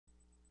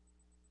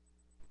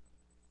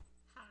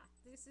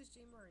this is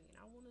Jean Marie, and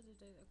I wanted to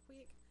do a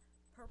quick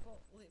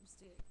purple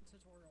lipstick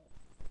tutorial.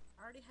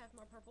 I already have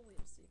my purple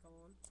lipstick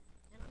on,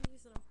 and I'm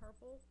using a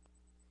purple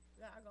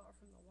that I got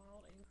from the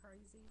Wild and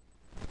Crazy.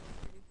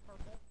 Pretty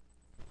purple.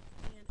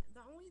 And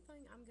the only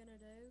thing I'm going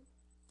to do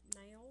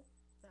now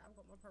that I've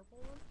got my purple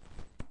on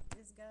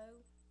is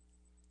go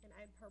and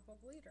add purple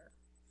glitter.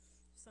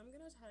 So I'm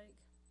going to take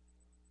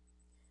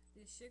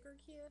this Sugar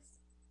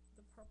Kiss.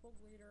 The purple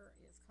glitter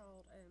is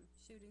called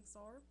Shooting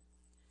Star.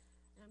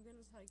 And I'm going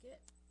to take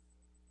it.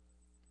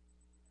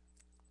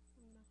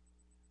 I'm gonna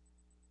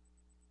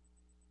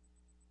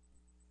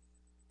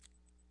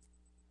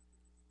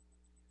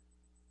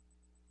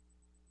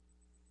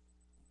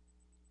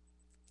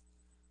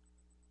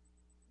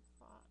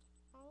apply it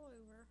all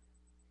over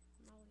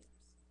my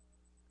lips.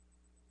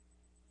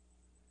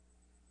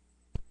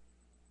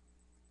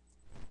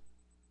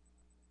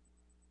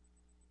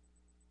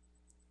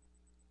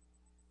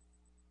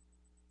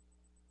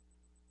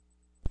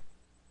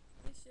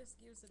 This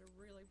just gives it a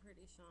really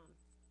pretty shine.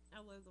 I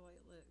love the way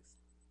it looks.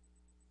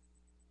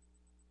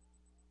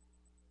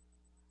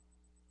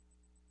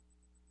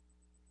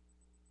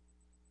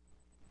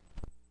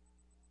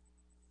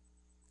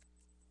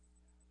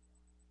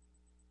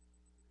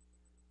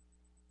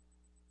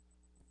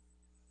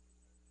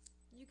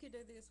 You could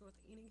do this with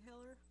any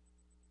color.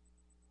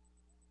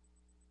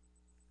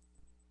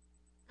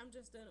 I'm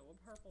just doing it with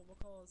purple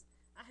because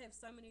I have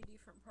so many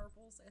different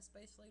purples,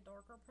 especially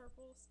darker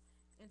purples.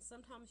 And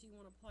sometimes you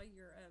want to play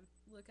your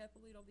look up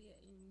a little bit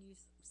and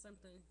use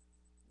something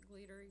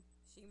glittery,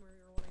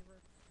 shimmery, or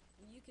whatever.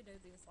 And you could do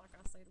this, like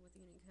I said, with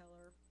any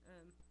color.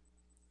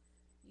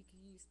 You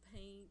could use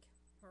pink,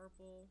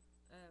 purple,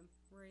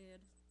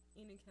 red,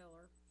 any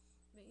color.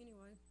 But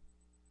anyway,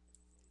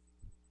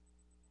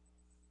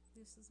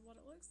 this is what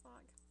it looks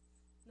like.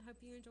 I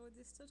hope you enjoyed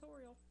this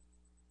tutorial.